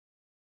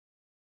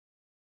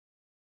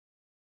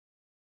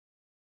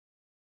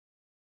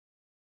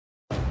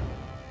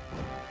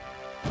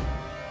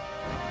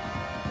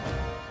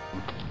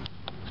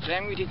Today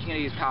I'm going to be teaching you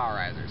to use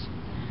Powerisers.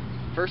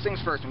 First things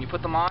first, when you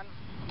put them on,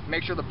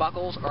 make sure the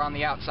buckles are on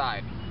the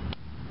outside.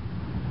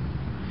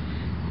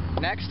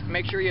 Next,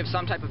 make sure you have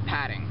some type of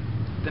padding.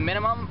 The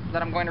minimum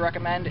that I'm going to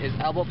recommend is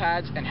elbow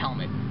pads and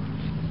helmet.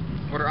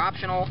 What are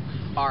optional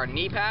are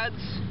knee pads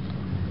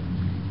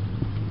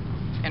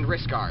and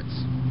wrist guards.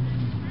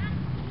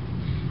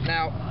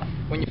 Now,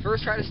 when you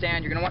first try to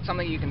stand, you're going to want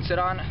something you can sit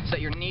on so that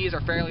your knees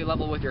are fairly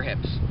level with your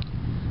hips.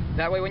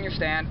 That way when you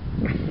stand,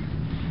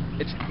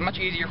 it's much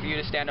easier for you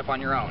to stand up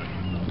on your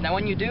own. Now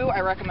when you do,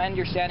 I recommend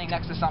you're standing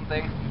next to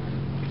something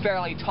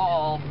fairly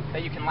tall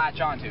that you can latch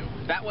onto.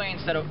 That way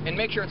and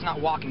make sure it's not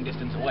walking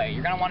distance away.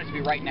 You're going to want it to be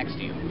right next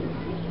to you.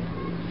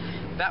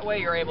 That way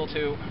you're able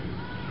to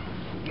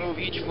move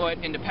each foot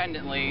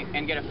independently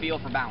and get a feel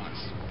for balance.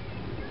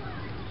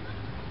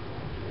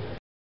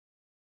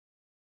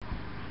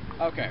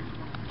 Okay,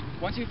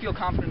 once you feel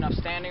confident enough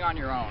standing on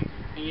your own,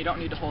 and you don't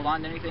need to hold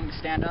on to anything to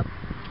stand up,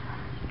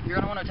 you're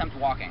going to want to attempt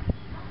walking.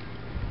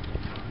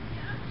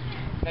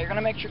 Now you're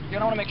going to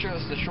want to make sure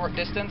this is a short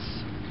distance,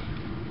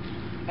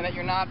 and that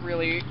you're not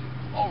really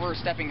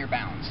overstepping your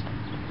bounds.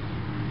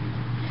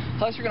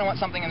 Plus you're going to want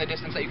something in the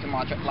distance that you can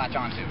latch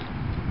onto.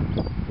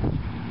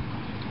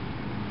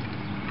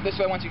 This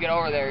way once you get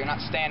over there, you're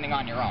not standing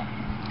on your own.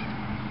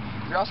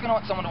 You're also going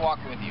to want someone to walk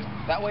with you.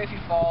 That way if you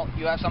fall,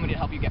 you have somebody to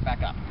help you get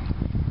back up.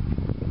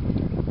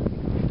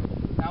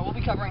 Now we'll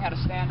be covering how to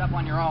stand up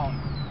on your own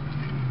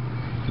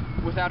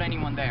without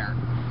anyone there.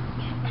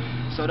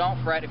 So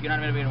don't fret if you don't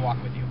have anybody to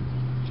walk with you.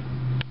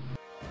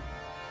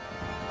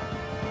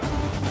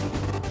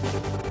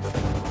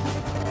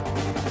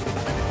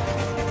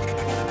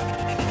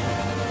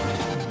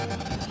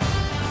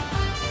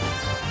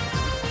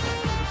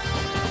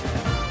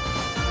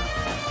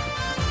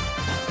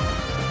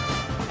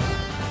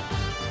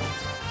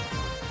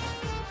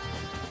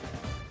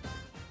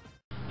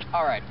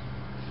 Alright,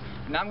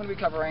 now I'm going to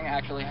be covering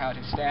actually how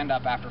to stand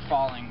up after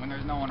falling when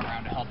there's no one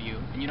around to help you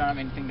and you don't have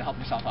anything to help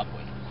yourself up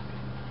with.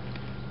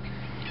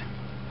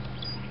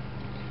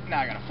 Now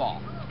I gotta fall.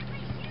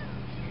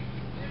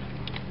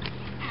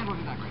 And we'll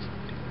do that, Grace.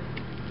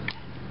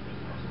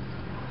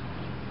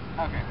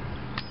 Okay.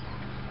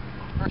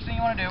 First thing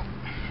you want to do,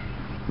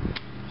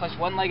 place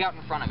one leg out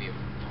in front of you.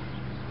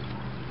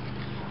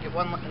 Get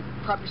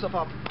prop yourself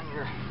up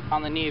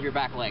on the knee of your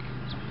back leg.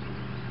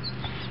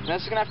 Now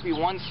this is going to have to be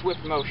one swift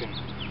motion,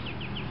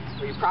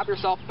 where you prop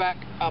yourself back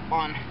up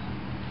on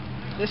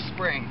this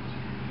spring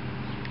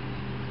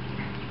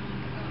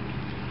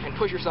and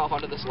push yourself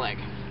onto this leg.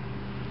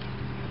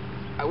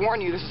 I warn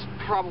you, this is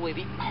probably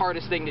the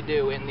hardest thing to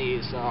do in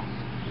these, so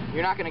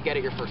you're not going to get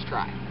it your first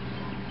try.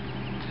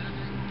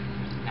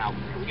 Now,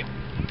 here we go.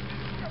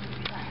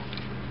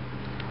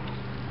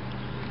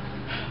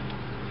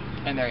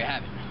 And there you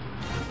have it.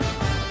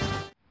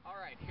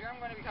 Alright, here I'm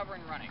going to be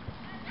covering running.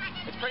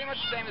 It's pretty much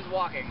the same as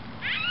walking,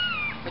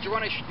 but you're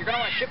going to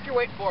want to shift your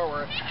weight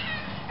forward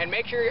and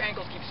make sure your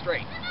ankles keep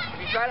straight. If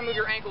you try to move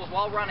your ankles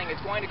while running,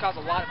 it's going to cause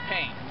a lot of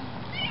pain.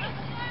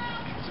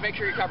 So make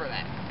sure you cover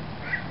that.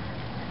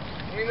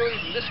 We're moving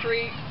from this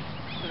tree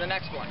to the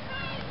next one.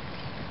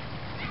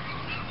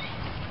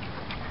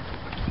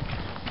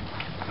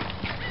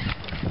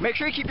 Make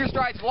sure you keep your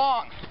strides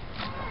long.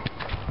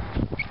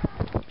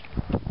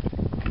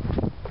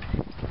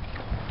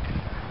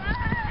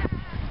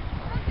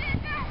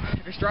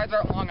 If your strides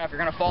aren't long enough, you're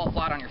going to fall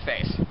flat on your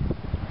face.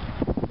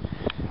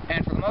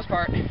 And for the most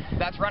part,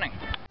 that's running.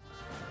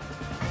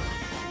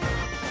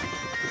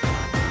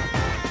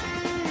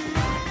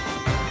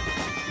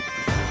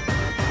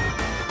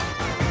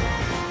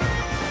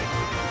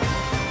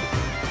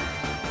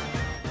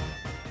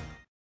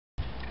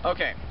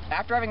 Okay,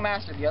 after having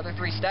mastered the other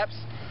 3 steps,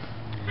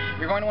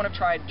 you're going to want to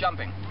try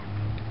jumping.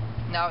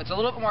 Now, it's a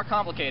little bit more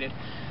complicated,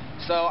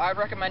 so I'd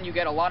recommend you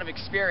get a lot of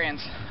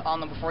experience on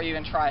them before you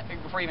even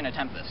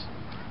attempt this.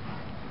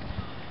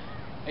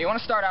 Now, you want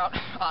to start out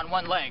on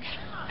one leg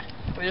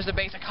with just a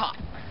basic hop.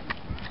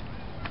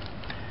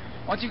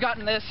 Once you've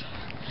gotten this,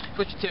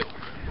 switch to 2.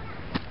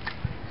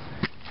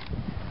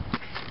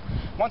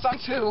 Once on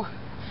 2,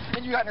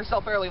 and you've gotten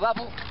yourself fairly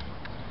level,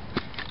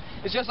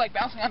 it's just like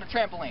bouncing on a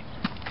trampoline.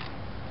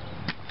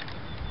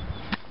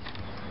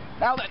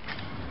 Now then,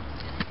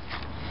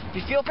 if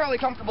you feel fairly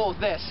comfortable with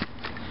this,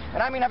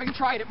 and I mean having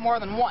tried it more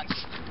than once,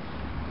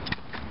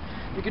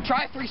 you could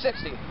try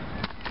 360,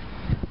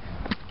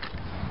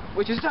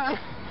 which is done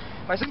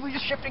by simply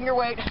just shifting your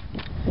weight to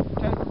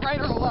the right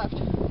or the left,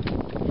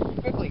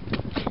 quickly.